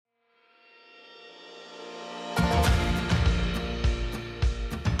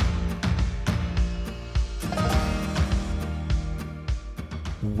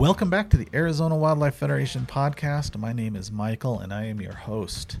Welcome back to the Arizona Wildlife Federation podcast. My name is Michael and I am your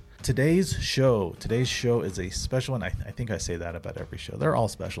host. Today's show is a special one. I think I say that about every show. They're all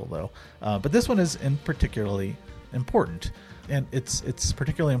special though. But this one is particularly important, and it's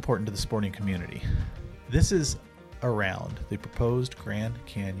particularly important to the sporting community. This is around the proposed Grand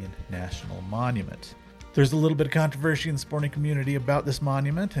Canyon National Monument. There's a little bit of controversy in the sporting community about this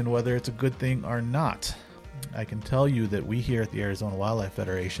monument and whether it's a good thing or not. I can tell you that we here at the Arizona Wildlife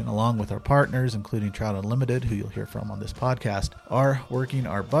Federation, along with our partners, including Trout Unlimited, who you'll hear from on this podcast, are working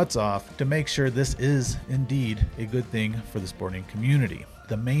our butts off to make sure this is indeed a good thing for the sporting community.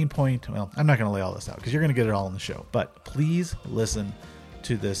 The main point, well, I'm not going to lay all this out because you're going to get it all in the show, but please listen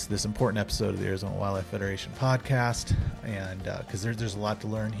to this important episode of the Arizona Wildlife Federation podcast, and because there's a lot to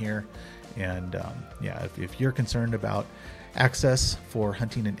learn here. And if you're concerned about access for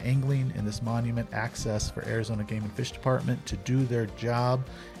hunting and angling in this monument, access for Arizona Game and Fish Department to do their job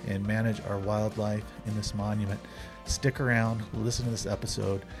and manage our wildlife in this monument, stick around, listen to this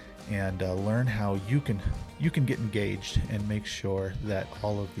episode, and learn how you can get engaged and make sure that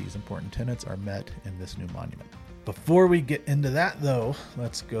all of these important tenets are met in this new monument. Before we get into that, though,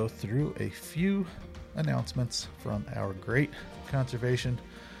 let's go through a few announcements from our great conservation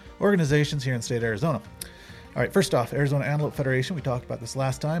organizations here in the state of Arizona. All right, first off, Arizona Antelope Federation. We talked about this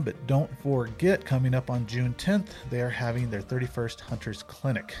last time, but don't forget, coming up on June 10th, they are having their 31st Hunters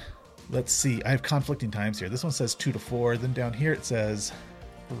Clinic. Let's see, I have conflicting times here. This one says 2 to 4, then down here it says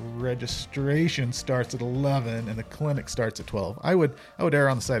registration starts at 11 and the clinic starts at 12. I would err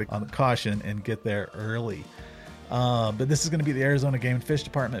on the side of caution and get there early. But this is going to be the Arizona Game and Fish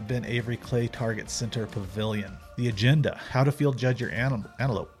Department Ben Avery Clay Target Center Pavilion. The agenda: how to field judge your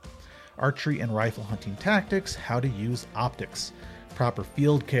antelope, archery and rifle hunting tactics, how to use optics, proper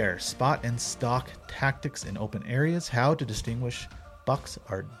field care, spot and stalk tactics in open areas, how to distinguish bucks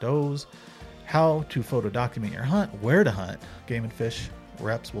or does, how to photo document your hunt, where to hunt. Game and Fish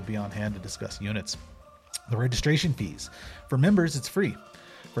reps will be on hand to discuss units. The registration fees: for members, it's free.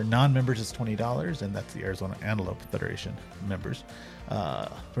 For non-members, it's $20, and that's the Arizona Antelope Federation members.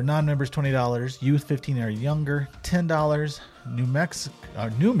 For non-members, $20. Youth 15 or younger, $10.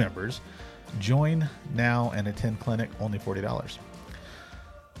 New members, join now and attend clinic, only $40.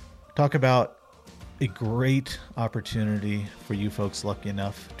 Talk about a great opportunity for you folks lucky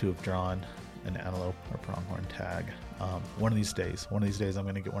enough to have drawn an antelope or pronghorn tag. One of these days, I'm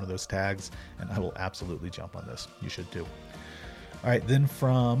going to get one of those tags, and I will absolutely jump on this. You should too. All right, then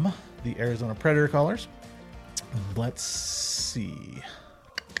from the Arizona Predator Callers, let's see.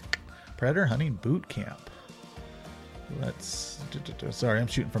 Predator Hunting Boot Camp. Sorry, I'm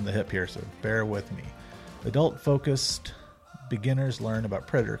shooting from the hip here, so bear with me. Adult-focused beginners learn about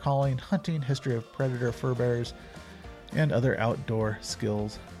predator calling, hunting, history of predator fur bearers, and other outdoor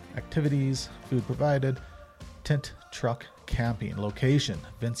skills, activities, food provided, tent, truck, camping. Location: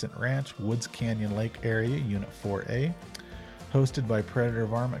 Vincent Ranch, Woods Canyon Lake area, Unit 4A. Hosted by Predator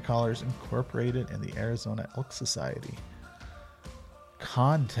Varmint Callers Incorporated and the Arizona Elk Society.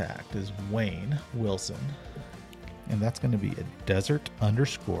 Contact is Wayne Wilson, and that's going to be at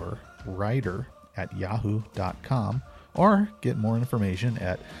desert_rider@yahoo.com, or get more information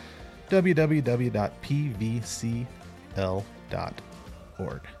at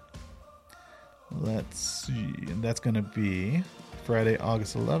www.pvcl.org. Let's see, and that's going to be Friday,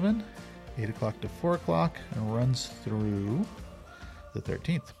 August 11, 8 o'clock to 4 o'clock, and runs through the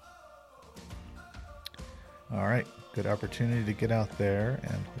 13th. All right, good opportunity to get out there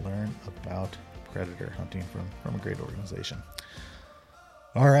and learn about predator hunting from a great organization.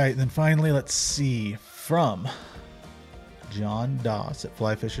 All right, then finally, let's see, from John Doss at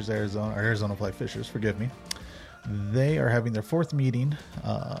Fly Fishers Arizona, or Arizona Fly Fishers, forgive me. They are having their 4th meeting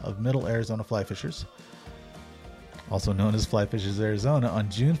of Middle Arizona Fly Fishers, also known as Fly Fishers Arizona, on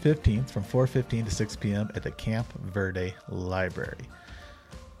June 15th from 4:15 to 6 p.m. at the Camp Verde Library.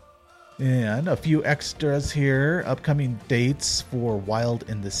 And a few extras here: upcoming dates for Wild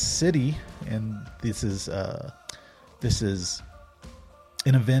in the City, and this is an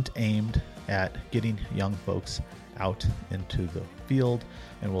event aimed at getting young folks out into the field,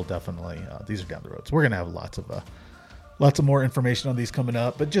 and we'll definitely these are down the road, so we're gonna have lots of more information on these coming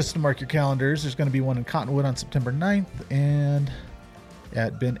up. But just to mark your calendars, there's going to be one in Cottonwood on September 9th and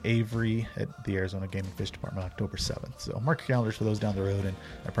at Ben Avery at the Arizona Game and Fish Department on October 7th. So mark your calendars for those down the road, and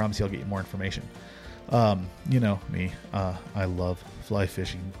I promise you I'll get you more information. You know me, I love fly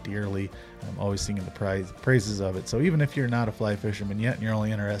fishing dearly. I'm always singing the praises of it. So even if you're not a fly fisherman yet and you're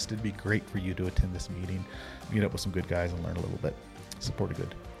only interested, it'd be great for you to attend this meeting, meet up with some good guys and learn a little bit. Support a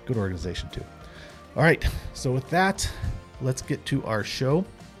good organization too. All right, so with that, let's get to our show.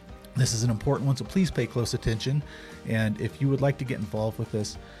 This is an important one, so please pay close attention. And if you would like to get involved with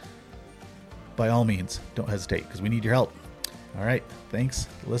this, by all means, don't hesitate, because we need your help. All right, thanks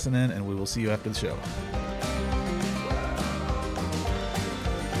for listening, and we will see you after the show.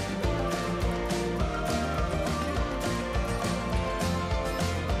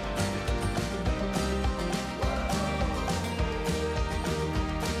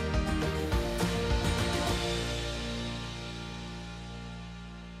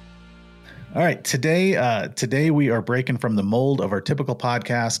 All right, today we are breaking from the mold of our typical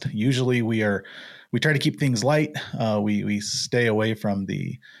podcast. Usually we try to keep things light. We stay away from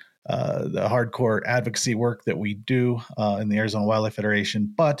the hardcore advocacy work that we do in the Arizona Wildlife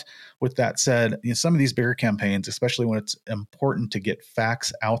Federation. But with that said, some of these bigger campaigns, especially when it's important to get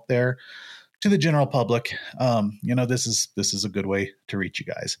facts out there to the general public, this is a good way to reach you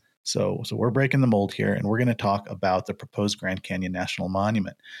guys. So we're breaking the mold here, and we're going to talk about the proposed Grand Canyon National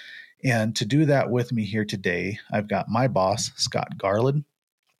Monument. And to do that with me here today, I've got my boss, Scott Garlid,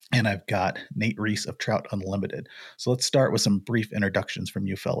 and I've got Nate Reese of Trout Unlimited. So let's start with some brief introductions from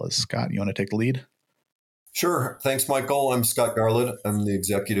you fellas. Scott, you want to take the lead? Sure. Thanks, Michael. I'm Scott Garlid. I'm the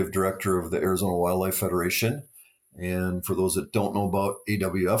executive director of the Arizona Wildlife Federation. And for those that don't know about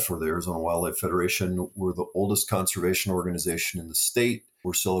AWF, or the Arizona Wildlife Federation, we're the oldest conservation organization in the state.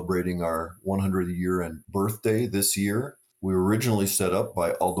 We're celebrating our 100-year birthday this year. We were originally set up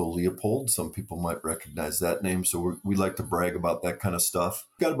by Aldo Leopold. Some people might recognize that name, so we like to brag about that kind of stuff.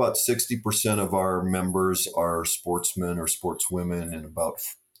 We've got about 60% of our members are sportsmen or sportswomen, and about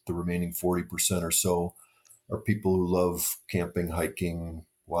the remaining 40% or so are people who love camping, hiking,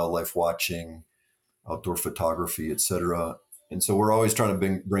 wildlife watching, outdoor photography, etc. And so we're always trying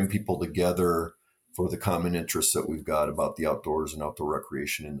to bring people together for the common interests that we've got about the outdoors and outdoor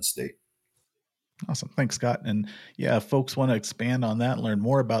recreation in the state. Awesome. Thanks, Scott. And yeah, if folks want to expand on that and learn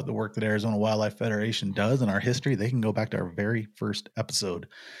more about the work that Arizona Wildlife Federation does and our history, they can go back to our very first episode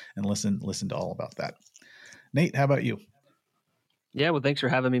and listen to all about that. Nate, how about you? Yeah, well, thanks for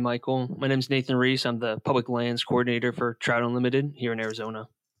having me, Michael. My name is Nathan Reese. I'm the public lands coordinator for Trout Unlimited here in Arizona.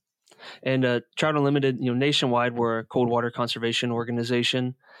 And Trout Unlimited, nationwide, we're a cold water conservation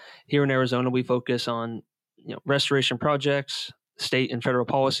organization. Here in Arizona, we focus on restoration projects, state and federal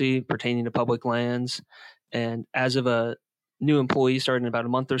policy pertaining to public lands. And as of a new employee starting in about a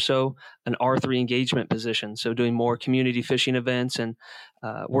month or so, an R3 engagement position. So doing more community fishing events and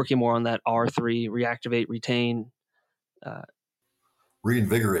working more on that R3, reactivate, retain.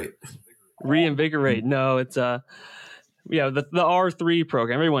 Reinvigorate. No, it's the R3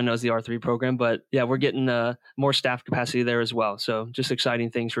 program. Everyone knows the R3 program, but yeah, we're getting more staff capacity there as well. So just exciting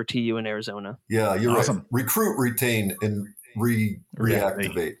things for TU in Arizona. Yeah, you're awesome. Right. Recruit, retain, and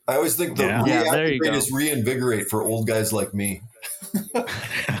reactivate. I always think the reactivate is reinvigorate for old guys like me.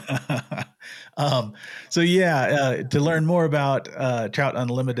 To learn more about Trout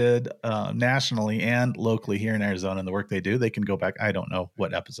Unlimited nationally and locally here in Arizona and the work they do, they can go back. I don't know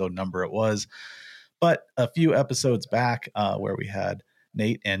what episode number it was, but a few episodes back where we had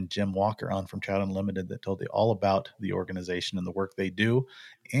Nate and Jim Walker on from Trout Unlimited that told you all about the organization and the work they do.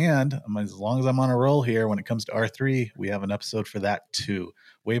 And as long as I'm on a roll here, when it comes to R3, we have an episode for that too.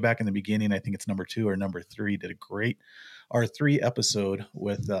 Way back in the beginning, I think it's number 2 or number 3, did a great R3 episode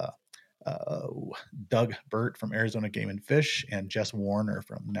with Doug Burt from Arizona Game and Fish and Jess Warner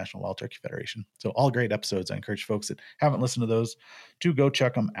from National Wild Turkey Federation. So all great episodes. I encourage folks that haven't listened to those to go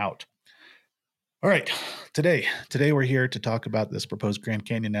check them out. All right, today we're here to talk about this proposed Grand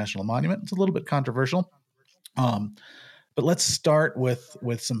Canyon National Monument. It's a little bit controversial, but let's start with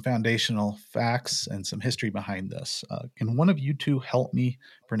some foundational facts and some history behind this. Can one of you two help me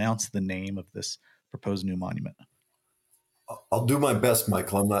pronounce the name of this proposed new monument? I'll do my best,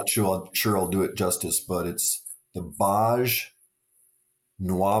 Michael. I'm not sure I'll do it justice, but it's the Baaj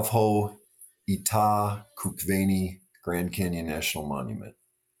Nwaavjo Kukveni Grand Canyon National Monument,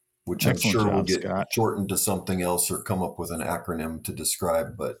 which Excellent I'm sure job, will get Scott. shortened to something else or come up with an acronym to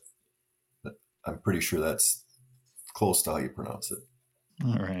describe, but I'm pretty sure that's close to how you pronounce it.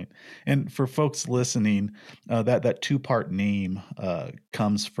 All right. And for folks listening, that two-part name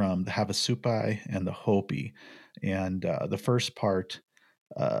comes from the Havasupai and the Hopi. And the first part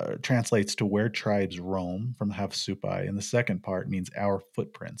translates to where tribes roam from the Havasupai, and the second part means our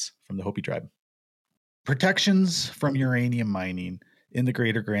footprints from the Hopi tribe. Protections from uranium mining in the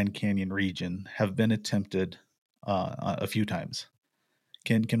greater Grand Canyon region have been attempted a few times.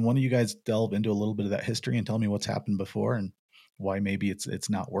 Can one of you guys delve into a little bit of that history and tell me what's happened before and why maybe it's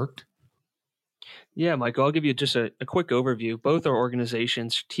not worked? Yeah, Michael, I'll give you just a quick overview. Both our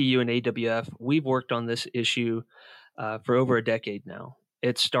organizations, TU and AWF, we've worked on this issue for over a decade now.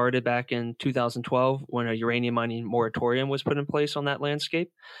 It started back in 2012 when a uranium mining moratorium was put in place on that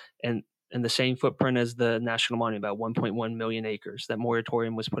landscape, and the same footprint as the national monument, about 1.1 million acres. That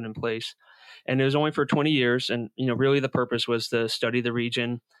moratorium was put in place, and it was only for 20 years. And really, the purpose was to study the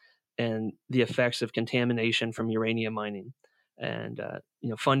region and the effects of contamination from uranium mining. And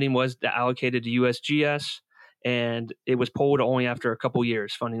funding was allocated to USGS, and it was pulled only after a couple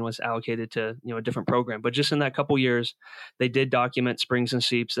years. Funding was allocated to a different program, but just in that couple years, they did document springs and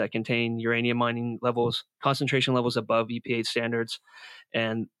seeps that contain uranium mining levels, concentration levels above EPA standards,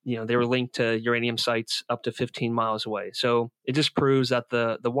 and they were linked to uranium sites up to 15 miles away. So it just proves that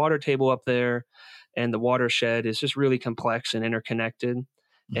the water table up there and the watershed is just really complex and interconnected,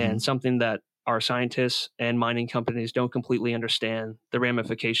 and something that our scientists and mining companies don't completely understand the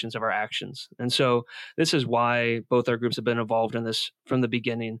ramifications of our actions. And so this is why both our groups have been involved in this from the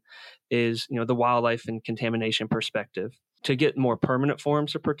beginning, is the wildlife and contamination perspective. To get more permanent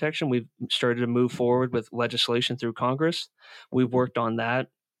forms of protection, we've started to move forward with legislation through Congress. We've worked on that,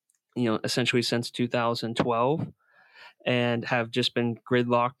 essentially since 2012, and have just been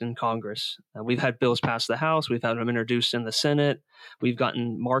gridlocked in Congress. We've had bills pass the House. We've had them introduced in the Senate. We've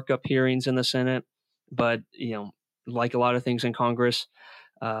gotten markup hearings in the Senate. But, like a lot of things in Congress,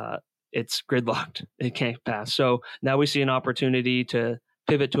 it's gridlocked. It can't pass. So now we see an opportunity to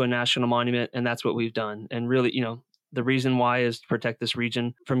pivot to a national monument, and that's what we've done. And really, the reason why is to protect this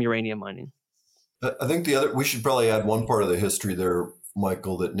region from uranium mining. I think we should probably add one part of the history there,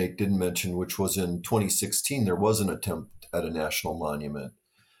 Michael, that Nate didn't mention, which was in 2016, there was an attempt at a national monument.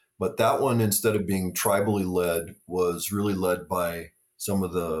 But that one, instead of being tribally led, was really led by some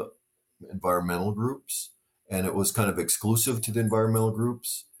of the environmental groups. And it was kind of exclusive to the environmental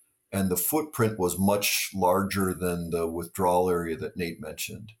groups. And the footprint was much larger than the withdrawal area that Nate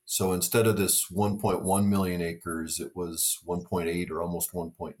mentioned. So instead of this 1.1 million acres, it was 1.8 or almost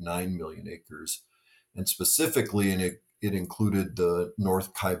 1.9 million acres. And specifically, it included the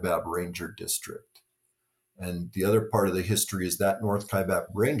North Kaibab Ranger District. And the other part of the history is that North Kaibab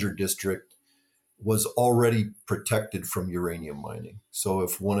Ranger District was already protected from uranium mining. So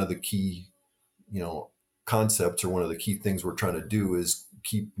if one of the key, concepts or one of the key things we're trying to do is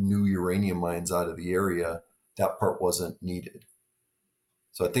keep new uranium mines out of the area, that part wasn't needed.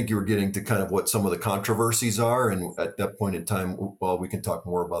 So I think you were getting to kind of what some of the controversies are. And at that point in time, well, we can talk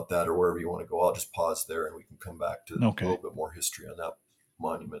more about that or wherever you want to go. I'll just pause there and we can come back to a little bit more history on that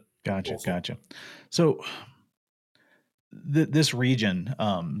monument. Gotcha. So this region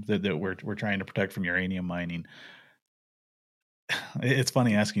that we're trying to protect from uranium mining, it's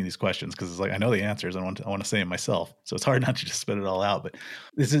funny asking these questions because it's like I know the answers. I want to say it myself, so it's hard not to just spit it all out. But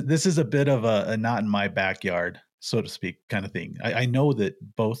this is a bit of a not in my backyard, so to speak, kind of thing. I know that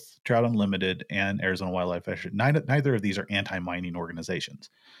both Trout Unlimited and Arizona Wildlife Federation, neither of these are anti-mining organizations.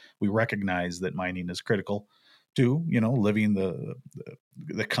 We recognize that mining is critical to living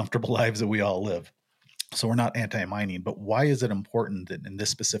the comfortable lives that we all live. So we're not anti-mining, but why is it important that in this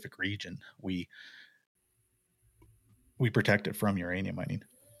specific region we protect it from uranium mining?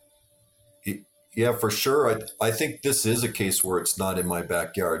 Yeah, for sure. I think this is a case where it's not in my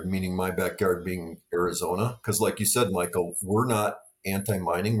backyard, meaning my backyard being Arizona. Because like you said, Michael, we're not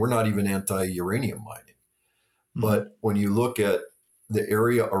anti-mining. We're not even anti-uranium mining. But when you look at the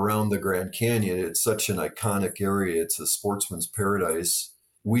area around the Grand Canyon, it's such an iconic area. It's a sportsman's paradise.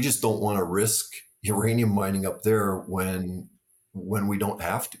 We just don't want to risk uranium mining up there when we don't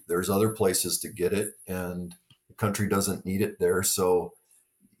have to. There's other places to get it, and the country doesn't need it there. So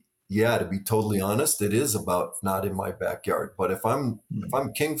yeah, to be totally honest, it is about not in my backyard. But if I'm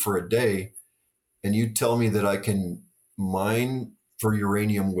king for a day and you tell me that I can mine for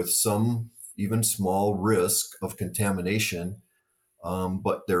uranium with some even small risk of contamination,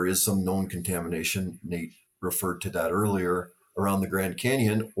 but there is some known contamination, Nate referred to that earlier, around the Grand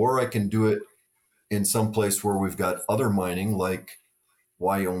Canyon, or I can do it in some place where we've got other mining like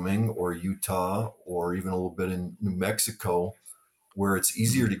Wyoming or Utah or even a little bit in New Mexico, where it's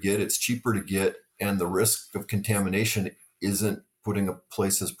easier to get, it's cheaper to get, and the risk of contamination isn't putting a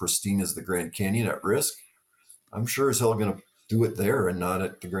place as pristine as the Grand Canyon at risk. I'm sure as hell going to do it there and not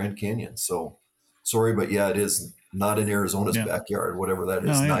at the Grand Canyon. So sorry, but yeah, it is not in Arizona's backyard, whatever that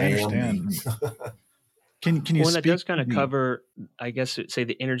is. No, I understand. Can you that does kind of cover, I guess, say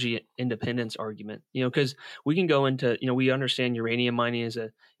the energy independence argument, because we can go into, we understand uranium mining is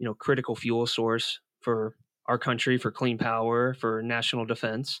a, critical fuel source for our country, for clean power, for national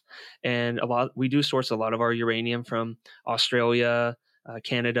defense. And we do source a lot of our uranium from Australia,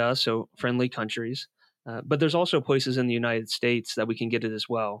 Canada, so friendly countries. But there's also places in the United States that we can get it as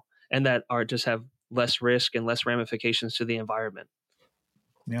well, and that just have less risk and less ramifications to the environment.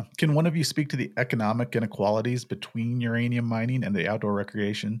 Yeah. Can one of you speak to the economic inequalities between uranium mining and the outdoor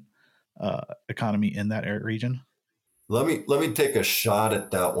recreation economy in that region? Let me take a shot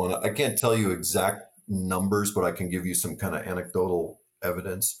at that one. I can't tell you exact numbers, but I can give you some kind of anecdotal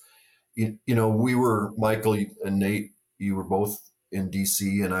evidence. We were Michael and Nate. You were both in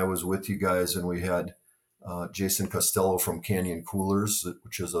DC, and I was with you guys, and we had Jason Costello from Canyon Coolers,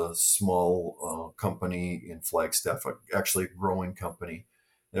 which is a small company in Flagstaff, actually a growing company.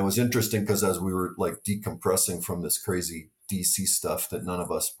 And it was interesting because as we were like decompressing from this crazy DC stuff that none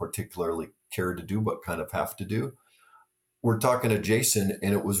of us particularly care to do, but kind of have to do, we're talking to Jason,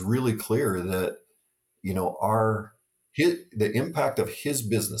 and it was really clear that the impact of his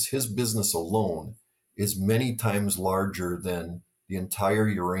business alone, is many times larger than the entire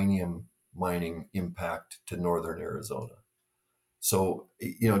uranium mining impact to northern Arizona. So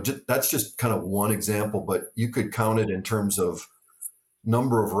that's just kind of one example, but you could count it in terms of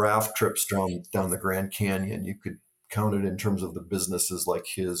number of raft trips down the Grand Canyon. You could count it in terms of the businesses like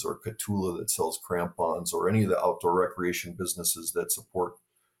his or Catula that sells crampons, or any of the outdoor recreation businesses that support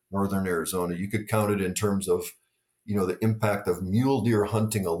northern Arizona. You could count it in terms of, the impact of mule deer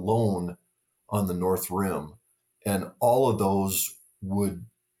hunting alone on the North Rim. And all of those would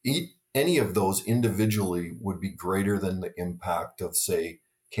any of those individually would be greater than the impact of, say,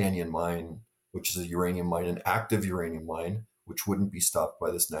 Canyon Mine, which is a uranium mine, an active uranium mine, which wouldn't be stopped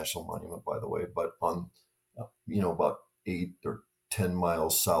by this national monument, by the way, but on, about 8 or 10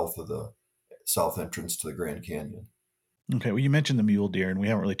 miles south of the south entrance to the Grand Canyon. Okay, well, you mentioned the mule deer, and we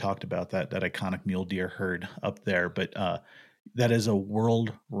haven't really talked about that iconic mule deer herd up there, but that is a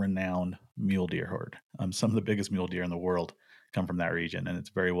world-renowned mule deer herd. Some of the biggest mule deer in the world come from that region, and it's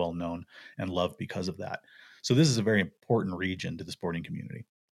very well known and loved because of that. So this is a very important region to the sporting community.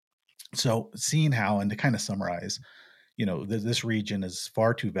 So seeing how, and to kind of summarize, this region is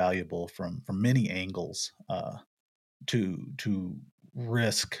far too valuable from many angles to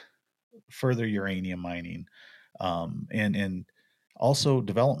risk further uranium mining, and also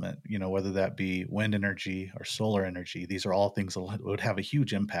development, whether that be wind energy or solar energy. These are all things that would have a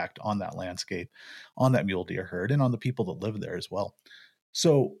huge impact on that landscape, on that mule deer herd, and on the people that live there as well.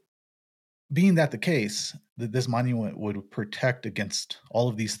 So being that the case, that this monument would protect against all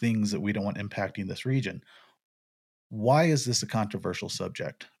of these things that we don't want impacting this region, why is this a controversial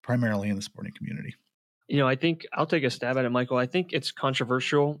subject, primarily in the sporting community? I think I'll take a stab at it, Michael. I think it's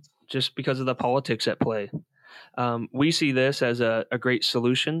controversial just because of the politics at play. We see this as a great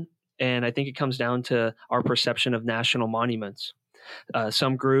solution, and I think it comes down to our perception of national monuments.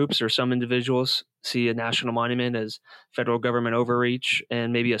 Some groups or some individuals see a national monument as federal government overreach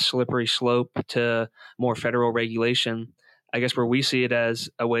and maybe a slippery slope to more federal regulation. I guess where we see it as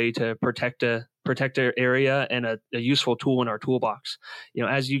a way to protect our area and a useful tool in our toolbox.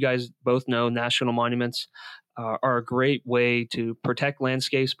 As you guys both know, national monuments are a great way to protect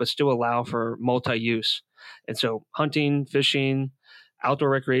landscapes, but still allow for multi-use. And so hunting, fishing, outdoor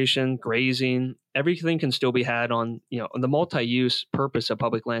recreation, grazing, everything can still be had on the multi-use purpose of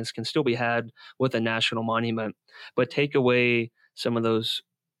public lands can still be had with a national monument, but take away some of those,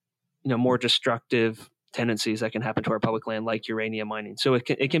 more destructive tendencies that can happen to our public land, like uranium mining. So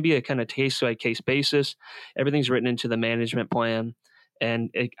it can be a kind of case by case basis. Everything's written into the management plan.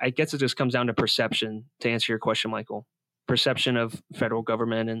 And I guess it just comes down to perception, to answer your question, Michael. Perception of federal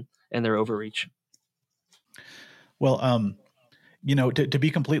government and their overreach. Well, to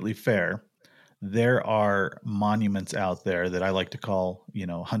be completely fair, there are monuments out there that I like to call,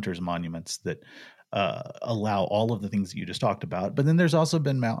 hunters' monuments that allow all of the things that you just talked about. But then there's also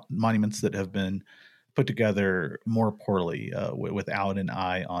been monuments that have been put together more poorly, without an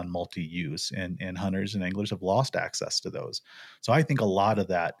eye on multi-use, and hunters and anglers have lost access to those. So I think a lot of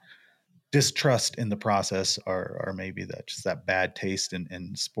that distrust in the process, or maybe that bad taste in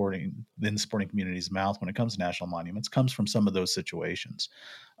the sporting community's mouth when it comes to national monuments, comes from some of those situations.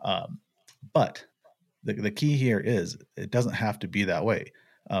 But the key here is it doesn't have to be that way.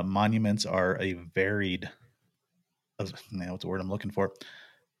 Monuments are a varied, what's the word I'm looking for?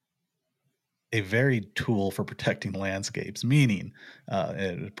 A varied tool for protecting landscapes, meaning,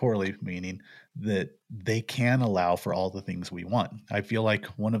 poorly meaning, that they can allow for all the things we want. I feel like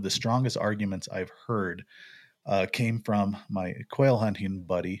one of the strongest arguments I've heard came from my quail hunting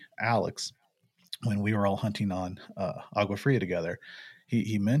buddy, Alex, when we were all hunting on Agua Fria together.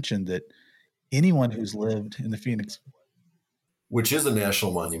 He mentioned that anyone who's lived in the Phoenix... Which is a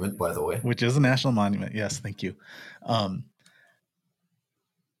national monument, by the way. Which is a national monument, yes, thank you.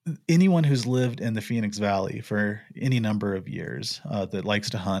 Anyone who's lived in the Phoenix Valley for any number of years that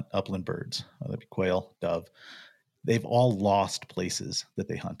likes to hunt upland birds, that'd be quail, dove, they've all lost places that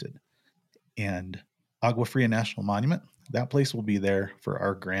they hunted. And Agua Fria National Monument, that place will be there for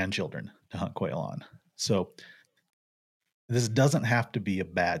our grandchildren to hunt quail on. So this doesn't have to be a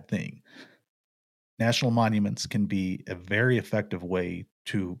bad thing. National monuments can be a very effective way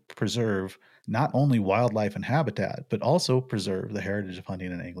to preserve not only wildlife and habitat, but also preserve the heritage of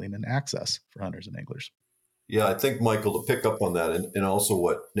hunting and angling and access for hunters and anglers. Yeah, I think, Michael, to pick up on that, and also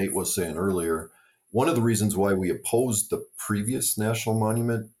what Nate was saying earlier, one of the reasons why we opposed the previous national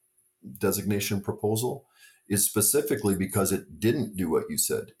monument designation proposal is specifically because it didn't do what you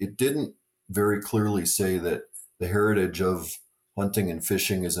said. It didn't very clearly say that the heritage of hunting and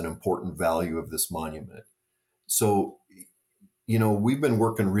fishing is an important value of this monument. So, we've been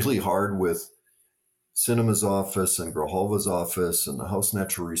working really hard with Cinema's office and Grijalva's office and the House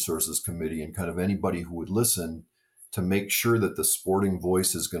Natural Resources Committee and kind of anybody who would listen to make sure that the sporting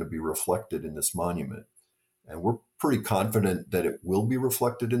voice is going to be reflected in this monument. And we're pretty confident that it will be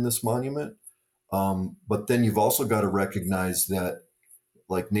reflected in this monument. But then you've also got to recognize that,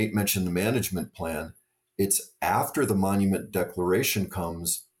 like Nate mentioned, the management plan, it's after the monument declaration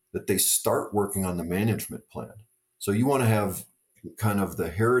comes that they start working on the management plan. So you want to have kind of the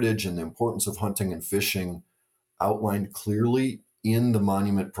heritage and the importance of hunting and fishing outlined clearly in the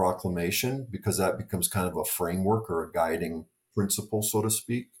monument proclamation, because that becomes kind of a framework or a guiding principle, so to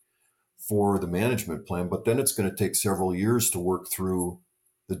speak, for the management plan. But then it's going to take several years to work through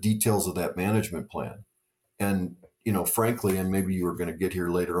the details of that management plan. And, frankly, and maybe you were going to get here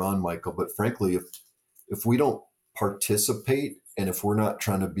later on, Michael, but frankly, if we don't participate and if we're not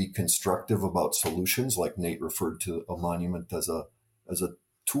trying to be constructive about solutions, like Nate referred to a monument as a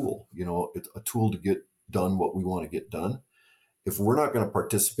tool, it's a tool to get done what we want to get done. If we're not going to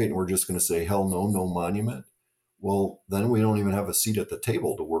participate and we're just going to say, hell no, no monument, well, then we don't even have a seat at the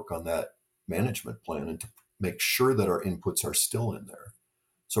table to work on that management plan and to make sure that our inputs are still in there.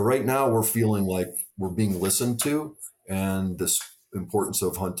 So right now we're feeling like we're being listened to, and this importance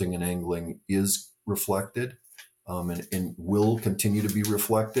of hunting and angling is reflected, and will continue to be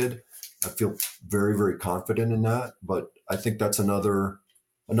reflected. I feel very, very confident in that. But I think that's another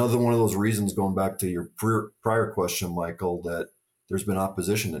one of those reasons, going back to your prior question, Michael, that there's been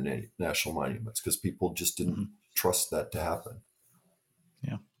opposition to national monuments because people just didn't trust that to happen.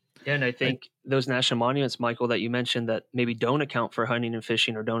 Yeah. Yeah, and I think those national monuments, Michael, that you mentioned that maybe don't account for hunting and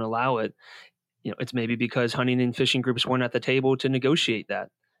fishing or don't allow it, it's maybe because hunting and fishing groups weren't at the table to negotiate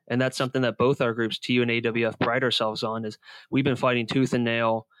that. And that's something that both our groups, TU and AWF, pride ourselves on, is we've been fighting tooth and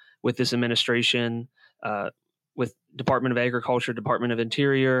nail with this administration, with Department of Agriculture, Department of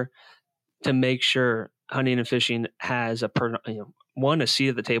Interior, to make sure hunting and fishing has a seat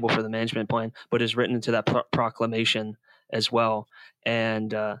at the table for the management plan, but is written into that proclamation as well.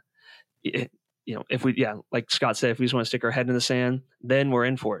 And, if we, like Scott said, if we just want to stick our head in the sand, then we're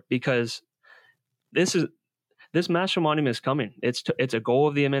in for it, because this national monument is coming. It's a goal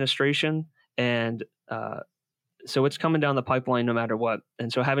of the administration, and so it's coming down the pipeline no matter what.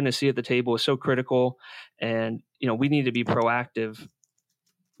 And so having a seat at the table is so critical, and we need to be proactive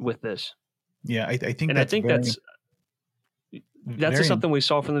with this. Yeah, I think, and I think that's something we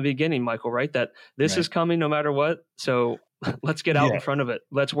saw from the beginning, Michael. Right? That this is coming no matter what. So let's get out in front of it.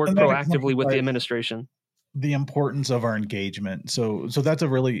 Let's work proactively with the administration. The importance of our engagement. So that's a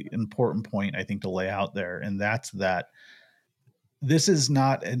really important point, I think, to lay out there. And that's that this is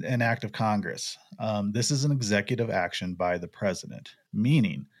not an act of Congress. This is an executive action by the president,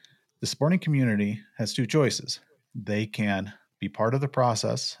 meaning the sporting community has two choices. They can be part of the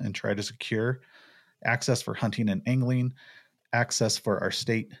process and try to secure access for hunting and angling, access for our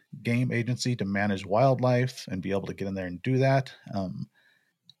state game agency to manage wildlife and be able to get in there and do that.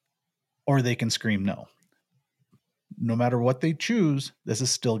 Or they can scream no. No matter what they choose, this is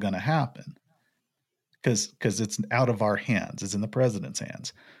still going to happen because it's out of our hands. It's in the president's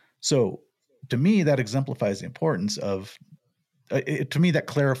hands. So to me, that exemplifies the importance of, to me, that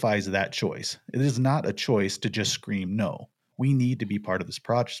clarifies that choice. It is not a choice to just scream no. We need to be part of this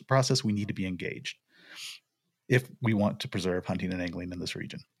process. We need to be engaged if we want to preserve hunting and angling in this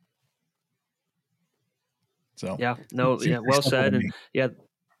region. So well said. And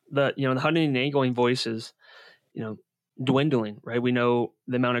the hunting and angling voice is, dwindling, right? We know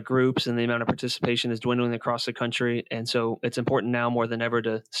the amount of groups and the amount of participation is dwindling across the country. And so it's important now more than ever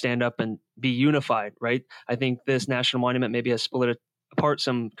to stand up and be unified, right? I think this national monument maybe has split apart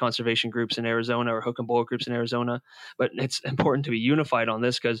some conservation groups in Arizona or hook and bull groups in Arizona, but it's important to be unified on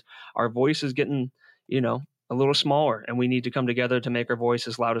this because our voice is getting, a little smaller, and we need to come together to make our voice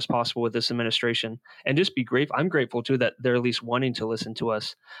as loud as possible with this administration and just be grateful. I'm grateful too that they're at least wanting to listen to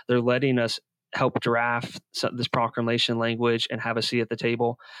us. They're letting us help draft this proclamation language and have a seat at the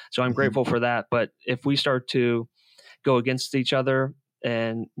table. So I'm grateful for that. But if we start to go against each other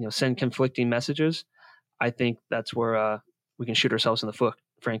and send conflicting messages, I think that's where we can shoot ourselves in the foot,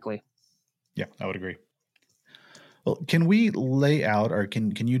 frankly. Yeah, I would agree. Well, can we lay out, or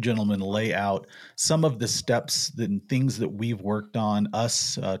can you gentlemen lay out some of the steps and things that we've worked on,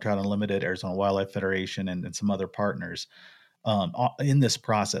 us, Trout Unlimited, Arizona Wildlife Federation, and some other partners in this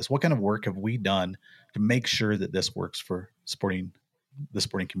process? What kind of work have we done to make sure that this works for the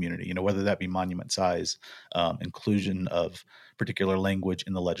sporting community? Whether that be monument size, inclusion of particular language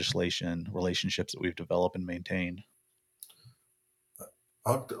in the legislation, relationships that we've developed and maintained.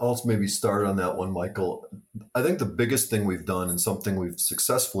 I'll maybe start on that one, Michael. I think the biggest thing we've done, and something we've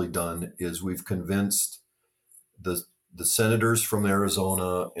successfully done, is we've convinced the senators from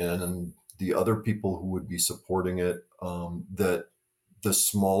Arizona and the other people who would be supporting it that the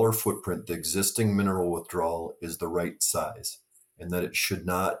smaller footprint, the existing mineral withdrawal, is the right size, and that it should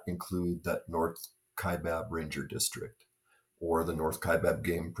not include that North Kaibab Ranger District or the North Kaibab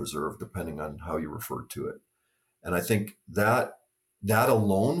Game Preserve, depending on how you refer to it. And I think that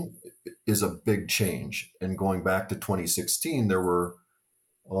alone is a big change. And going back to 2016, there were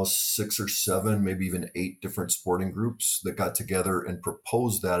 6 or 7, maybe even 8 different sporting groups that got together and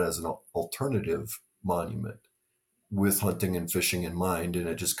proposed that as an alternative monument with hunting and fishing in mind. And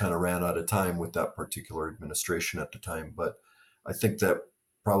it just kind of ran out of time with that particular administration at the time. But I think that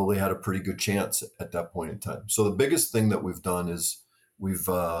probably had a pretty good chance at that point in time. So the biggest thing that we've done is we've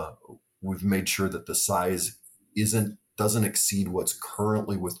made sure that the size doesn't exceed what's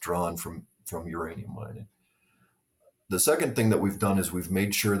currently withdrawn from uranium mining. The second thing that we've done is we've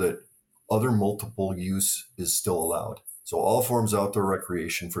made sure that other multiple use is still allowed. So all forms of outdoor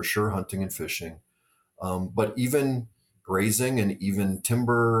recreation, for sure, hunting and fishing, but even grazing and even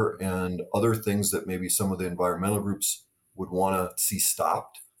timber and other things that maybe some of the environmental groups would want to see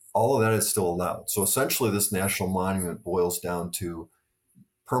stopped, all of that is still allowed. So essentially this national monument boils down to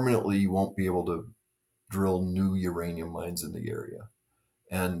permanently you won't be able to drill new uranium mines in the area.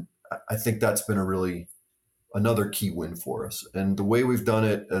 And I think that's been another key win for us. And the way we've done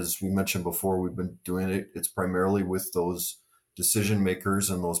it, as we mentioned before, we've been doing it's primarily with those decision makers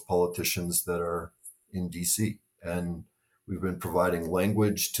and those politicians that are in DC. And we've been providing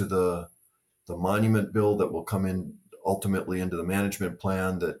language to the monument bill that will come in ultimately into the management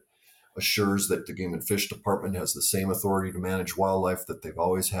plan that assures that the Game and Fish Department has the same authority to manage wildlife that they've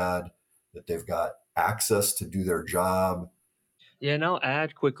always had, that they've got access to do their job. Yeah, and I'll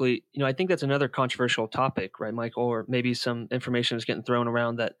add quickly, I think that's another controversial topic, right, Michael? Or maybe some information is getting thrown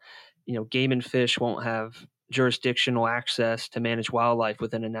around that, Game and Fish won't have jurisdictional access to manage wildlife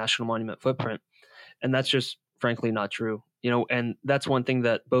within a national monument footprint. And that's just frankly not true. And that's one thing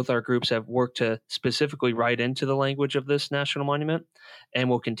that both our groups have worked to specifically write into the language of this national monument and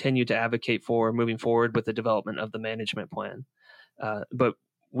will continue to advocate for moving forward with the development of the management plan. But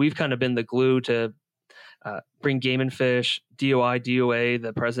we've kind of been the glue to bring Game and Fish, DOI, DOA,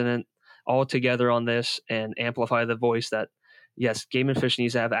 the president, all together on this and amplify the voice that, yes, Game and Fish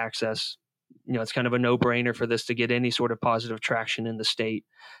needs to have access. It's kind of a no-brainer for this to get any sort of positive traction in the state.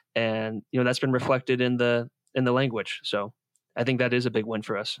 And, that's been reflected in the language. So I think that is a big win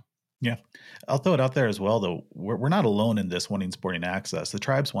for us. Yeah. I'll throw it out there as well, though. We're not alone in this wanting sporting access. The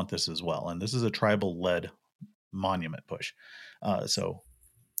tribes want this as well. And this is a tribal-led monument push.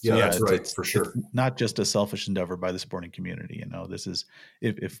 Yeah, that's right, for sure. It's not just a selfish endeavor by the sporting community. This is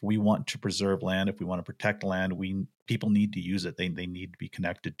if we want to preserve land, if we want to protect land, people need to use it. They need to be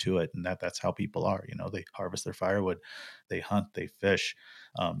connected to it, and that's how people are. They harvest their firewood, they hunt, they fish.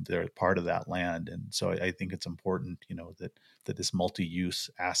 They're part of that land, and so I think it's important, that this multi-use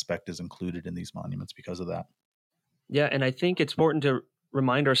aspect is included in these monuments because of that. Yeah, and I think it's important to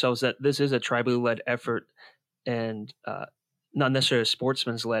remind ourselves that this is a tribally led effort, and not necessarily a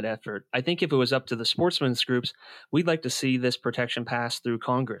sportsman's led effort. I think if it was up to the sportsman's groups, we'd like to see this protection pass through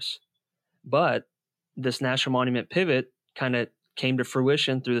Congress. But this national monument pivot kind of came to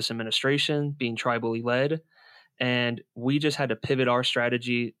fruition through this administration being tribally led. And we just had to pivot our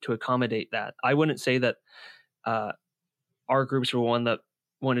strategy to accommodate that. I wouldn't say that our groups were one that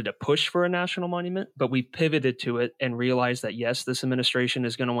wanted to push for a national monument, but we pivoted to it and realized that, yes, this administration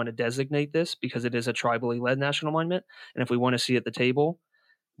is going to want to designate this because it is a tribally led national monument. And if we want to see at the table,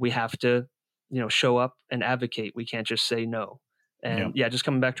 we have to, show up and advocate. We can't just say no. And just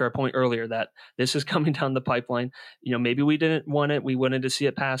coming back to our point earlier that this is coming down the pipeline. Maybe we didn't want it. We wanted to see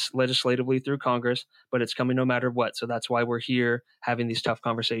it pass legislatively through Congress, but it's coming no matter what. So that's why we're here having these tough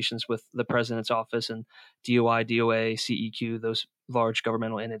conversations with the president's office and DOI, DOA, CEQ, those large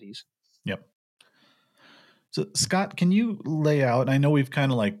governmental entities. Yep. So, Scott, can you lay out? And I know we've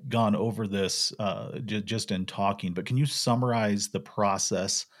kind of like gone over this just in talking, but can you summarize the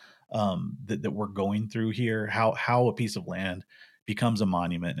process that we're going through here? How a piece of land becomes a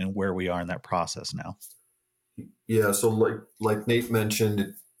monument and where we are in that process now? Yeah, so like Nate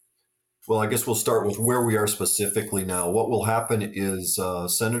mentioned, well, I guess we'll start with where we are specifically now. What will happen is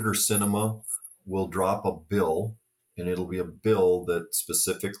Senator Sinema will drop a bill, and it'll be a bill that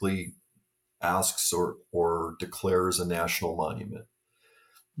specifically asks or declares a national monument.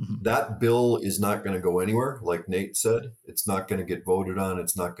 Hmm. That bill is not going to go anywhere. Like Nate said, it's not going to get voted on.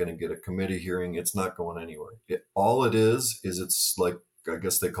 It's not going to get a committee hearing. It's not going anywhere. All it is it's like, I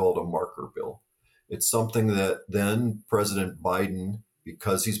guess they call it a marker bill. It's something that then President Biden,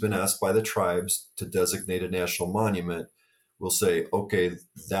 because he's been asked by the tribes to designate a national monument, will say, okay,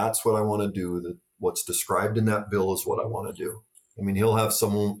 that's what I want to do. What's described in that bill is what I want to do. I mean, he'll have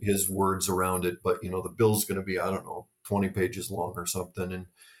some of his words around it, but the bill's going to be, I don't know, 20 pages long or something. And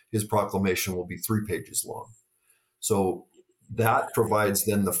his proclamation will be 3 pages long. So that provides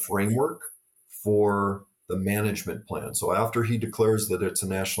then the framework for the management plan. So after he declares that it's a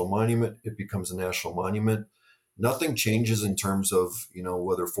national monument, it becomes a national monument. Nothing changes in terms of,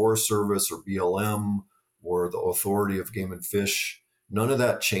 whether Forest Service or BLM or the Authority of Game and Fish. None of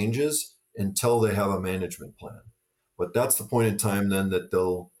that changes until they have a management plan. But that's the point in time then that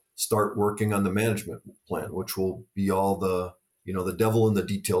they'll start working on the management plan, which will be all the devil in the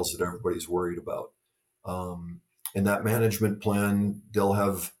details that everybody's worried about. In that management plan, they'll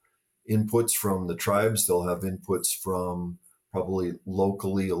have inputs from the tribes. They'll have inputs from probably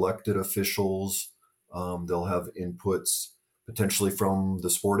locally elected officials. They'll have inputs potentially from the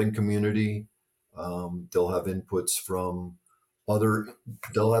sporting community. They'll have inputs from other.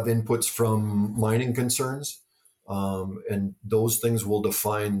 They'll have inputs from mining concerns, and those things will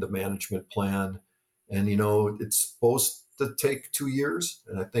define the management plan. And it's supposed to take 2 years.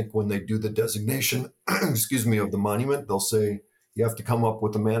 And I think when they do the designation, excuse me, of the monument, they'll say you have to come up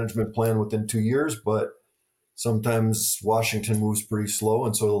with a management plan within 2 years. But sometimes Washington moves pretty slow,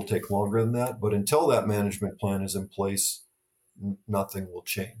 and so it'll take longer than that. But until that management plan is in place, nothing will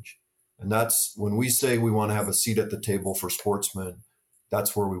change. And that's when we say we want to have a seat at the table for sportsmen,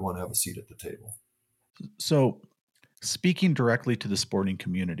 that's where we want to have a seat at the table. So, speaking directly to the sporting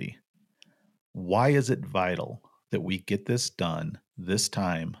community, why is it vital that we get this done this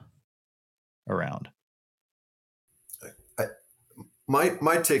time around?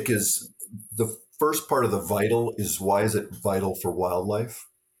 My take is the first part of the vital is, why is it vital for wildlife?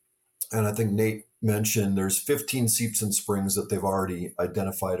 And I think Nate mentioned there's 15 seeps and springs that they've already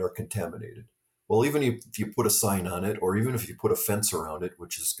identified are contaminated. Well, even if you put a sign on it, or even if you put a fence around it,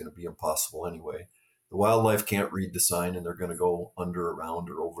 which is going to be impossible anyway, the wildlife can't read the sign and they're going to go under, around,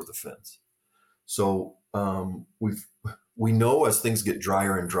 or over the fence. So we know as things get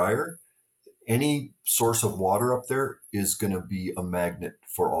drier and drier, any source of water up there is going to be a magnet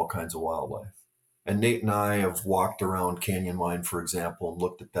for all kinds of wildlife. And Nate and I have walked around Canyon Mine, for example, and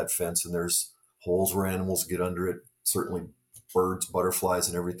looked at that fence, and there's holes where animals get under it. Certainly birds, butterflies,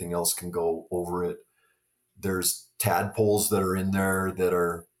 and everything else can go over it. There's tadpoles that are in there that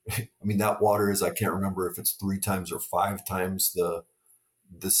are, I mean, that water is, I can't remember if it's 3 times or 5 times the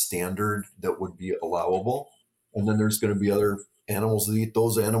standard that would be allowable. And then there's going to be other animals that eat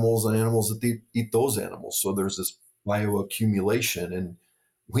those animals and animals that eat those animals. So there's this bioaccumulation, and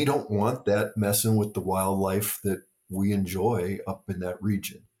we don't want that messing with the wildlife that we enjoy up in that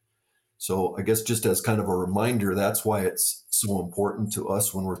region. So I guess just as kind of a reminder, that's why it's so important to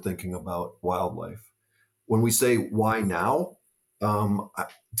us when we're thinking about wildlife. When we say why now,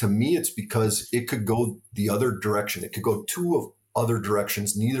 to me, it's because it could go the other direction. It could go 2 other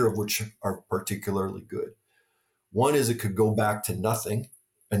directions, neither of which are particularly good. One is it could go back to nothing,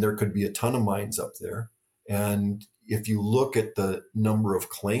 and there could be a ton of mines up there. And if you look at the number of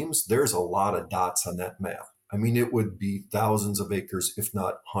claims, there's a lot of dots on that map. I mean, it would be thousands of acres, if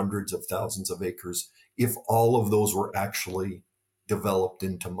not hundreds of thousands of acres, if all of those were actually developed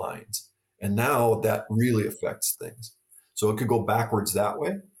into mines. And now that really affects things. So it could go backwards that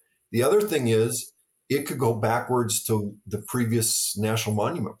way. The other thing is, it could go backwards to the previous national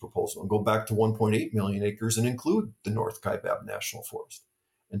monument proposal and go back to 1.8 million acres and include the North Kaibab National Forest.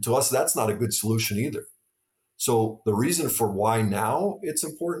 And to us, that's not a good solution either. So the reason for why now it's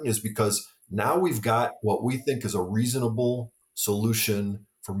important is because now we've got what we think is a reasonable solution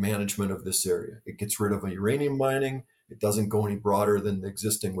for management of this area. It gets rid of uranium mining. It doesn't go any broader than the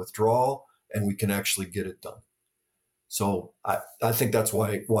existing withdrawal, and we can actually get it done. So I think that's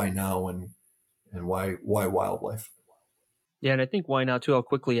why now and why wildlife. Yeah, and I think why now too, I'll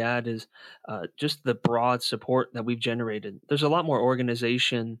quickly add is just the broad support that we've generated. There's a lot more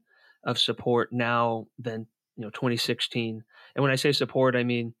organization of support now than 2016. And when I say support, I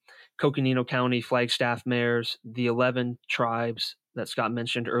mean Coconino County Flagstaff mayors, the 11 tribes that Scott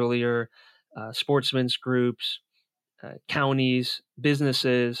mentioned earlier, sportsmen's groups, counties,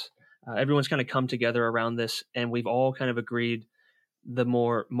 businesses. Everyone's kind of come together around this, and we've all kind of agreed the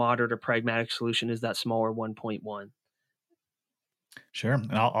more moderate or pragmatic solution is that smaller 1.1. Sure.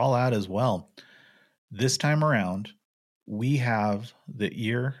 And I'll add as well. This time around, we have the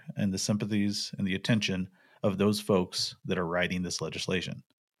ear and the sympathies and the attention of those folks that are writing this legislation.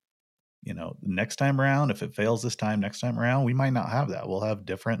 Next time around, if it fails this time, next time around, we might not have that. We'll have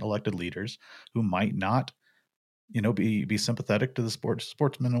different elected leaders who might not, be sympathetic to the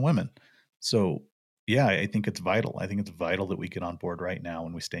sportsmen and women. So yeah, I think it's vital. I think it's vital that we get on board right now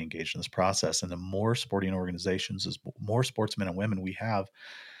and we stay engaged in this process. And the more sporting organizations, the more sportsmen and women we have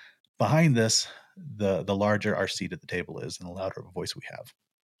behind this, the larger our seat at the table is and the louder of a voice we have.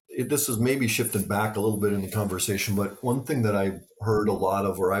 This is maybe shifting back a little bit in the conversation, but one thing that I've heard a lot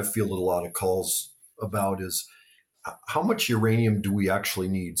of, or I've fielded a lot of calls about, is how much uranium do we actually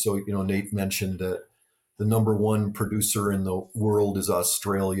need? So, Nate mentioned that the number one producer in the world is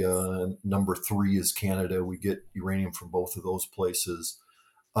Australia, and number three is Canada. We get uranium from both of those places.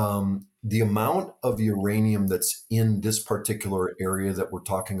 The amount of uranium that's in this particular area that we're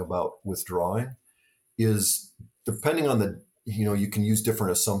talking about withdrawing is, depending on you can use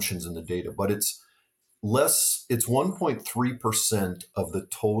different assumptions in the data, but it's 1.3% of the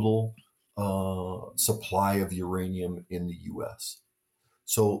total supply of uranium in the US.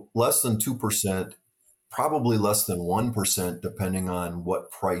 So less than 2%, probably less than 1%, depending on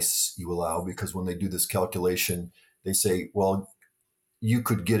what price you allow, because when they do this calculation, they say, well, you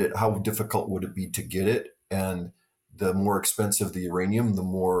could get it. How difficult would it be to get it? And the more expensive the uranium, the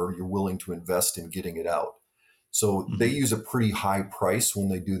more you're willing to invest in getting it out. So they use a pretty high price when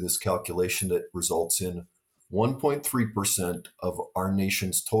they do this calculation that results in 1.3% of our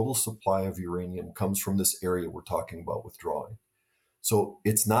nation's total supply of uranium comes from this area we're talking about withdrawing. So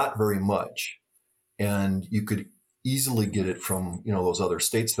it's not very much. And you could easily get it from, those other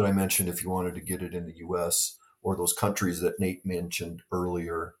states that I mentioned if you wanted to get it in the US, or those countries that Nate mentioned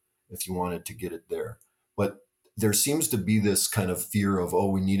earlier if you wanted to get it there. But there seems to be this kind of fear of,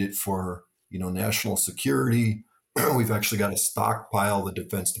 we need it for, national security. We've actually got a stockpile. The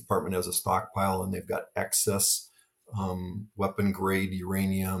Defense Department has a stockpile, and they've got excess weapon grade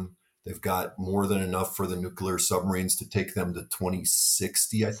uranium. They've got more than enough for the nuclear submarines to take them to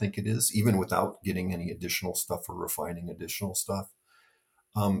 2060, I think it is, even without getting any additional stuff or refining additional stuff.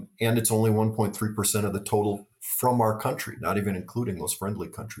 And it's only 1.3% of the total from our country, not even including those friendly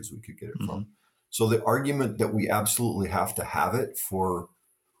countries we could get it from. So the argument that we absolutely have to have it for,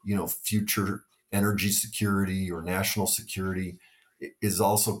 future energy security or national security is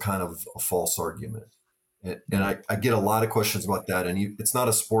also kind of a false argument. And I get a lot of questions about that. And it's not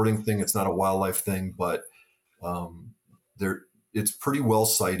a sporting thing. It's not a wildlife thing, but it's pretty well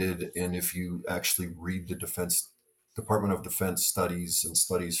cited. And if you actually read the Department of Defense studies and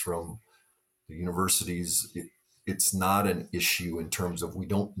studies from the universities, it's not an issue in terms of we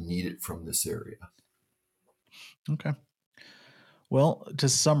don't need it from this area. Okay. Well, to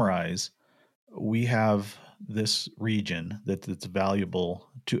summarize, we have this region that's valuable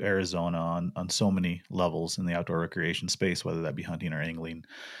to Arizona on so many levels in the outdoor recreation space, whether that be hunting or angling,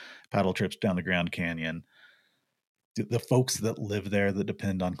 paddle trips down the Grand Canyon, the folks that live there that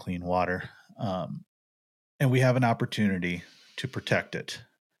depend on clean water. And we have an opportunity to protect it.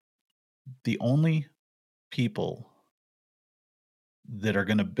 The only people that are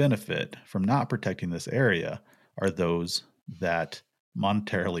going to benefit from not protecting this area are those that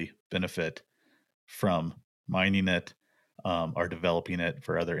monetarily benefit from mining it or developing it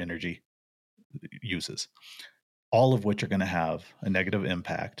for other energy uses, all of which are going to have a negative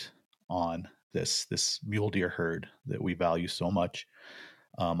impact on this mule deer herd that we value so much,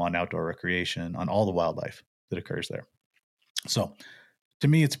 on outdoor recreation, on all the wildlife that occurs there. So to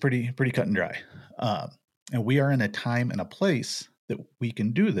me, it's pretty cut and dry. And we are in a time and a place that we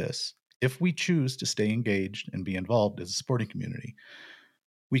can do this if we choose to stay engaged and be involved as a sporting community.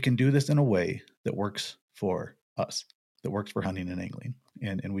 We can do this in a way that works for us, that works for hunting and angling.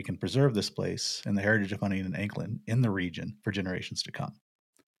 And we can preserve this place and the heritage of hunting and angling in the region for generations to come.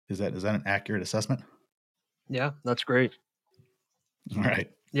 Is that an accurate assessment? Yeah, that's great. All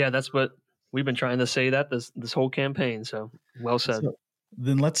right. Yeah, that's what we've been trying to say that this whole campaign. So well said. So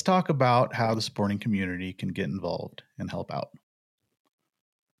then let's talk about how the sporting community can get involved and help out.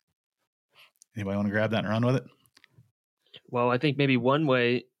 Anybody want to grab that and run with it? Well, I think maybe one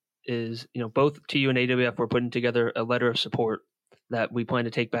way is, both TU and AWF were putting together a letter of support that we plan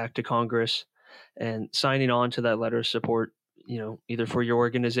to take back to Congress, and signing on to that letter of support, either for your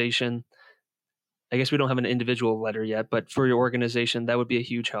organization. I guess we don't have an individual letter yet, but for your organization, that would be a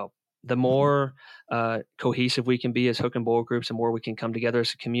huge help. The more cohesive we can be as hook and bowl groups, the more we can come together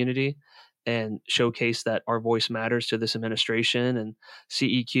as a community and showcase that our voice matters to this administration and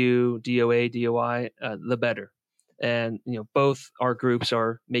CEQ, DOA, DOI, the better. And both our groups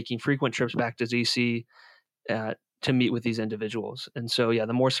are making frequent trips back to DC to meet with these individuals. And so,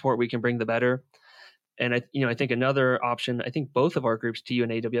 the more support we can bring, the better. And I think another option. I think both of our groups, TU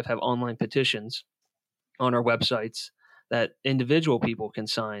and AWF, have online petitions on our websites that individual people can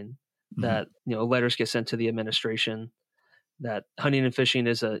sign. That letters get sent to the administration. That hunting and fishing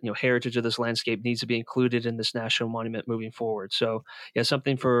is a heritage of this landscape, needs to be included in this national monument moving forward. So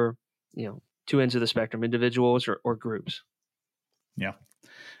something for two ends of the spectrum, individuals or groups. Yeah,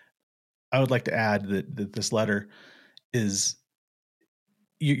 I would like to add that this letter is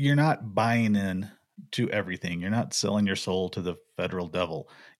you're not buying in to everything. You're not selling your soul to the federal devil.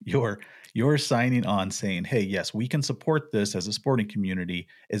 You're signing on saying, hey, yes, we can support this as a sporting community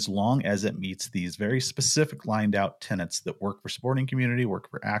as long as it meets these very specific lined out tenets that work for sporting community, work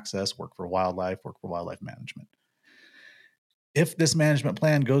for access, work for wildlife management. If this management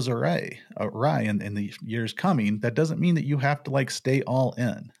plan goes awry in the years coming, that doesn't mean that you have to stay all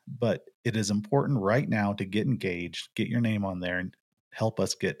in, but it is important right now to get engaged, get your name on there, and help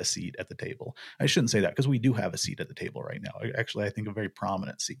us get a seat at the table. I shouldn't say that because we do have a seat at the table right now. Actually, I think a very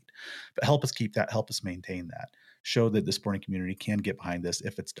prominent seat, but help us keep that, help us maintain that, show that the sporting community can get behind this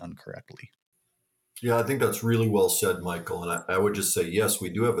if it's done correctly. Yeah, I think that's really well said, Michael. And I would just say, yes, we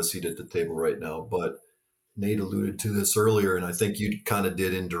do have a seat at the table right now, but Nate alluded to this earlier, and I think you kind of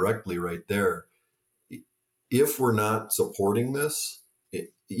did indirectly right there. If we're not supporting this,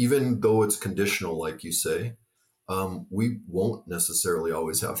 even though it's conditional, like you say, we won't necessarily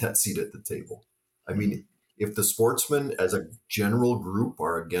always have that seat at the table. I mean, if the sportsmen as a general group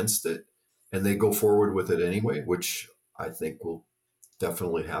are against it and they go forward with it anyway, which I think will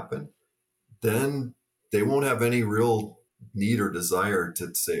definitely happen, then they won't have any real need or desire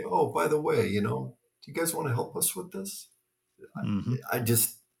to say, oh, by the way, do you guys want to help us with this?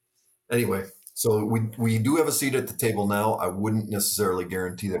 Anyway, so we do have a seat at the table now. I wouldn't necessarily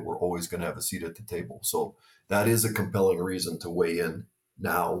guarantee that we're always going to have a seat at the table. So that is a compelling reason to weigh in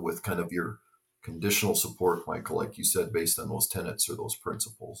now with kind of your conditional support, Michael, like you said, based on those tenets or those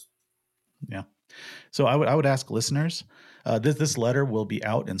principles. Yeah. So I would ask listeners, this letter will be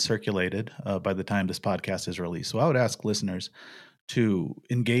out and circulated by the time this podcast is released. So I would ask listeners to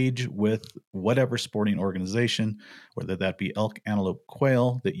engage with whatever sporting organization, whether that be elk, antelope,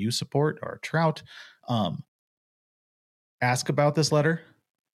 quail that you support, or trout. Ask about this letter.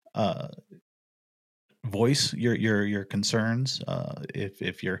 Voice your concerns.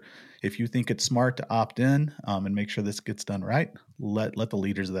 If you think it's smart to opt in and make sure this gets done right, let the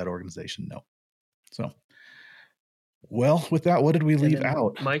leaders of that organization know. So, well, with that, what did we leave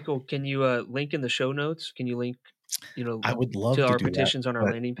out? Michael, can you link in the show notes? Can you link, I would love to our do petitions that, on our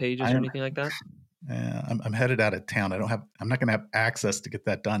landing pages or anything like that? I'm headed out of town. I'm not going to have access to get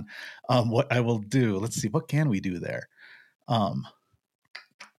that done. What I will do, let's see, what can we do there?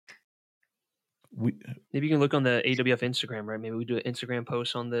 Maybe you can look on the AWF Instagram, right? Maybe we do an Instagram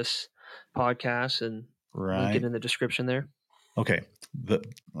post on this podcast and link it in the description there. Okay. All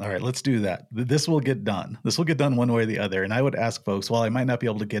right, let's do that. This will get done. This will get done one way or the other. And I would ask folks, while I might not be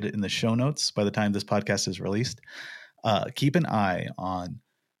able to get it in the show notes by the time this podcast is released, keep an eye on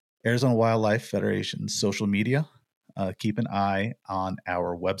Arizona Wildlife Federation's social media. Keep an eye on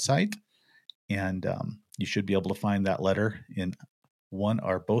our website. And you should be able to find that letter in one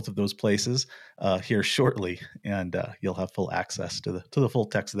or both of those places here shortly. And you'll have full access to the full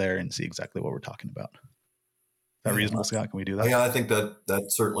text there and see exactly what we're talking about. Is that reasonable, Scott? Can we do that? Yeah, I think that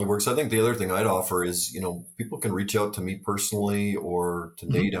certainly works. I think the other thing I'd offer is, people can reach out to me personally or to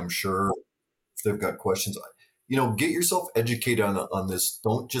Nate, I'm sure, if they've got questions. Get yourself educated on this.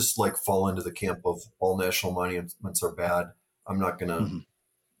 Don't just fall into the camp of all national monuments are bad. I'm not going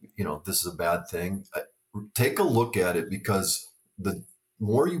to, this is a bad thing. Take a look at it, because the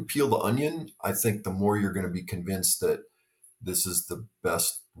more you peel the onion, I think the more you're going to be convinced that this is the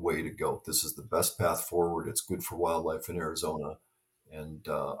best way to go. This is the best path forward. It's good for wildlife in Arizona. And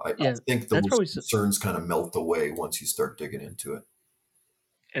I think those concerns kind of melt away once you start digging into it.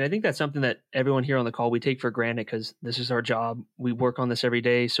 And I think that's something that everyone here on the call, we take for granted because this is our job. We work on this every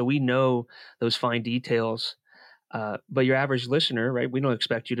day. So we know those fine details. But your average listener, right? We don't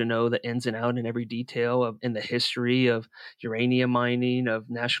expect you to know the ins and out and every detail of in the history of uranium mining, of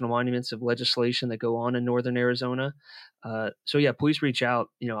national monuments, of legislation that go on in northern Arizona. So yeah, please reach out.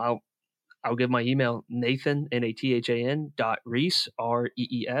 I'll give my email, Nathan, Nathan, .Reese,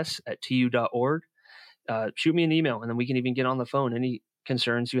 REES, @tu.org. Shoot me an email, and then we can even get on the phone. Any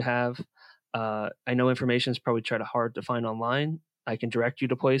concerns you have. I know information is probably hard to find online. I can direct you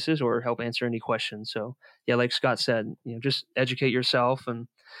to places or help answer any questions. So yeah, like Scott said, just educate yourself and,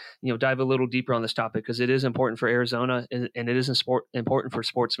 dive a little deeper on this topic because it is important for Arizona and it is important for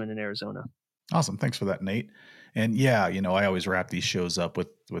sportsmen in Arizona. Awesome. Thanks for that, Nate. And yeah, I always wrap these shows up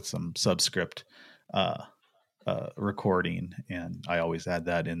with some subscript recording, and I always add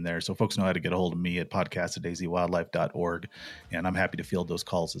that in there. So folks know how to get a hold of me at podcast@azwildlife.org. And I'm happy to field those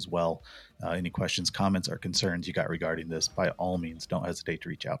calls as well. Any questions, comments, or concerns you got regarding this, by all means, don't hesitate to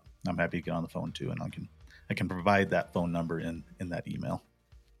reach out. I'm happy to get on the phone too. And I can provide that phone number in that email.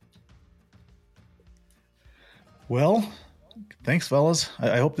 Well, thanks, fellas.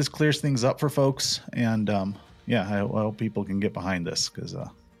 I hope this clears things up for folks. And I hope people can get behind this because,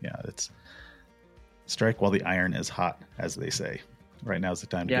 it's strike while the iron is hot, as they say. Right now is the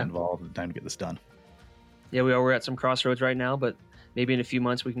time to get involved and the time to get this done. Yeah, we're at some crossroads right now, but maybe in a few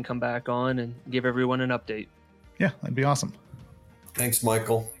months we can come back on and give everyone an update. Yeah, that'd be awesome. Thanks,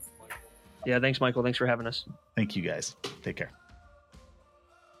 Michael. Yeah, thanks, Michael. Thanks for having us. Thank you, guys. Take care.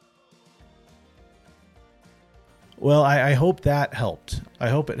 Well, I hope that helped. I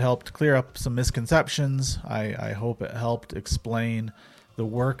hope it helped clear up some misconceptions. I hope it helped explain the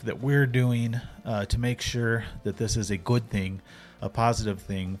work that we're doing to make sure that this is a good thing, a positive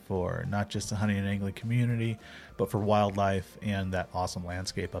thing for not just the hunting and angling community, but for wildlife and that awesome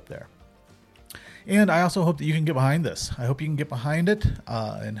landscape up there. And I also hope that you can get behind this. I hope you can get behind it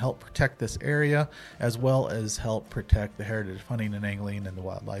and help protect this area, as well as help protect the heritage of hunting and angling and the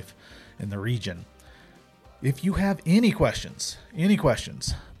wildlife in the region. If you have any questions,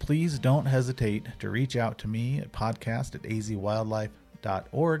 please don't hesitate to reach out to me at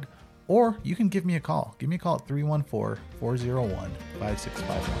podcast@azwildlife.org, or you can give me a call. Give me a call at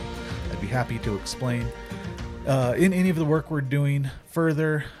 314-401-5651. I'd be happy to explain in any of the work we're doing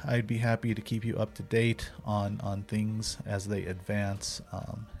further. I'd be happy to keep you up to date on things as they advance,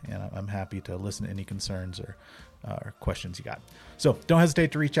 and I'm happy to listen to any concerns or questions you got. So don't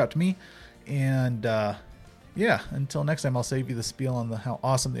hesitate to reach out to me, and until next time, I'll save you the spiel on how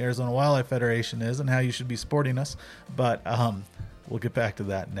awesome the Arizona Wildlife Federation is and how you should be supporting us. But we'll get back to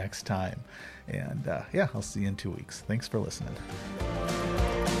that next time. And I'll see you in 2 weeks. Thanks for listening.